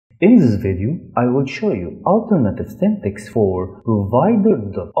In this video, I will show you alternative syntax for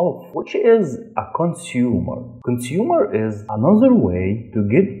Provider.of, which is a consumer. Consumer is another way to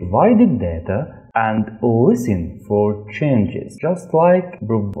get provided data and listen for changes, just like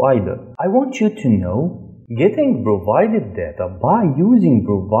provider. I want you to know getting provided data by using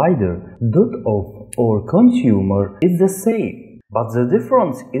Provider.of or consumer is the same, but the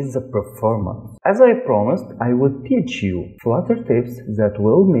difference is the performance. As I promised, I will teach you Flutter tips that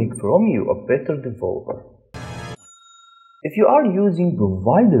will make from you a better developer. If you are using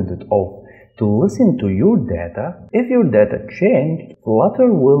Provider.of to listen to your data, if your data changed,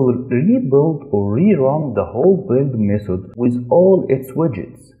 Flutter will rebuild or rerun the whole build method with all its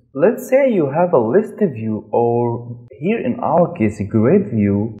widgets. Let's say you have a list view, or here in our case a grid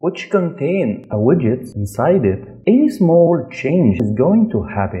view, which contain a widget inside it. Any small change is going to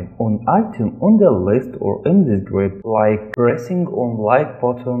happen on item on the list or in this grid, like pressing on like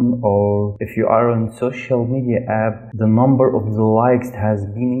button, or if you are on social media app, the number of the likes has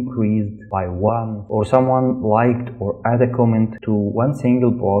been increased by 1, or someone liked or add a comment to one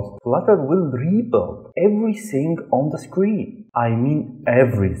single post. Flutter will rebuild everything on the screen. I mean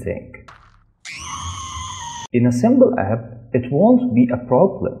everything. In a simple app, it won't be a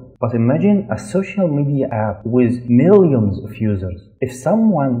problem. But imagine a social media app with millions of users. If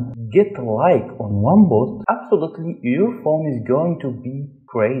someone gets a like on one post, absolutely your phone is going to be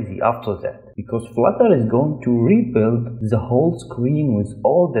crazy after that, because Flutter is going to rebuild the whole screen with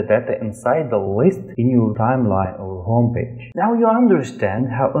all the data inside the list in your timeline or homepage. Now you understand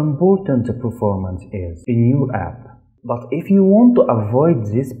how important the performance is in your app. But if you want to avoid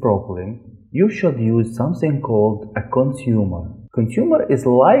this problem, you should use something called a consumer. Consumer is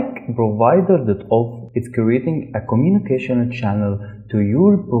like Provider.of. It's creating a communication channel to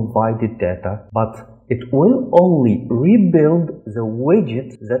your provided data, but it will only rebuild the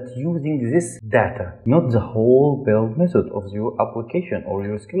widget that using this data, not the whole build method of your application or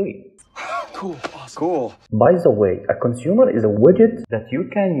your screen. Cool, awesome. Cool. By the way, a consumer is a widget that you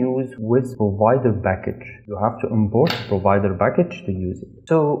can use with provider package. You have to import provider package to use it.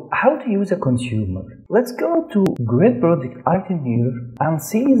 So how to use a consumer? Let's go to grid project item here and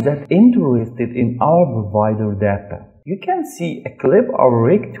see that interested in our provider data. You can see a clip or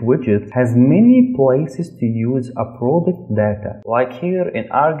rect widget has many places to use a product data. Like here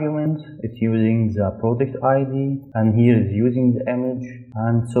in arguments, it's using the product ID, and here is using the image,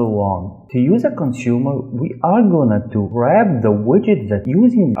 and so on. To use a consumer, we are gonna to wrap the widget that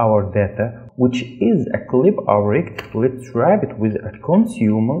using our data, which is a clip or rect. Let's wrap it with a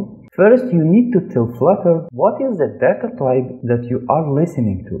consumer. First, you need to tell Flutter what is the data type that you are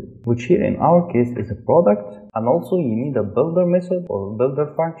listening to, which here in our case is a product, and also you need a builder method or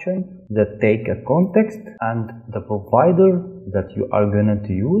builder function that take a context and the provider that you are going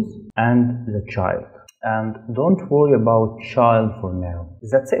to use and the child. And don't worry about child for now.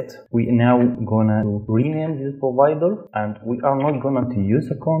 That's it. We now gonna rename this provider, and we are not gonna to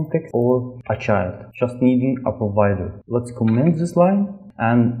use a context or a child, just needing a provider. Let's comment this line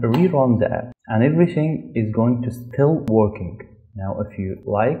and rerun the app, and everything is going to still working. Now if you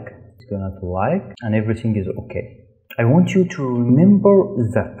like, it's gonna to like, and everything is okay. I want you to remember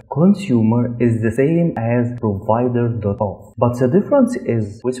that consumer is the same as Provider.of, but the difference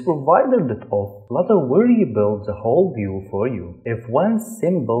is with Provider.of, Flutter will rebuild the whole view for you if one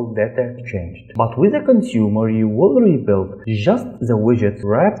simple data changed. But with a consumer, you will rebuild just the widget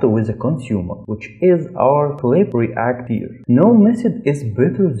wrapped with a consumer, which is our clip React here. No method is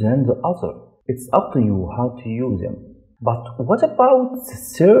better than the other. It's up to you how to use them. But what about the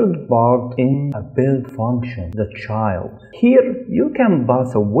third part in a build function, the child? Here you can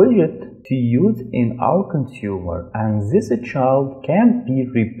pass a widget to use in our consumer, and this child can be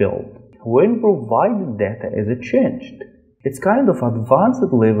rebuilt when provided data is changed. It's kind of advanced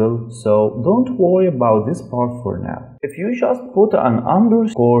level, so don't worry about this part for now. If you just put an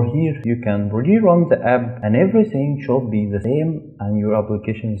underscore here, you can rerun the app and everything should be the same and your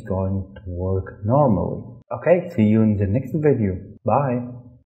application is going to work normally. Okay, see you in the next video. Bye.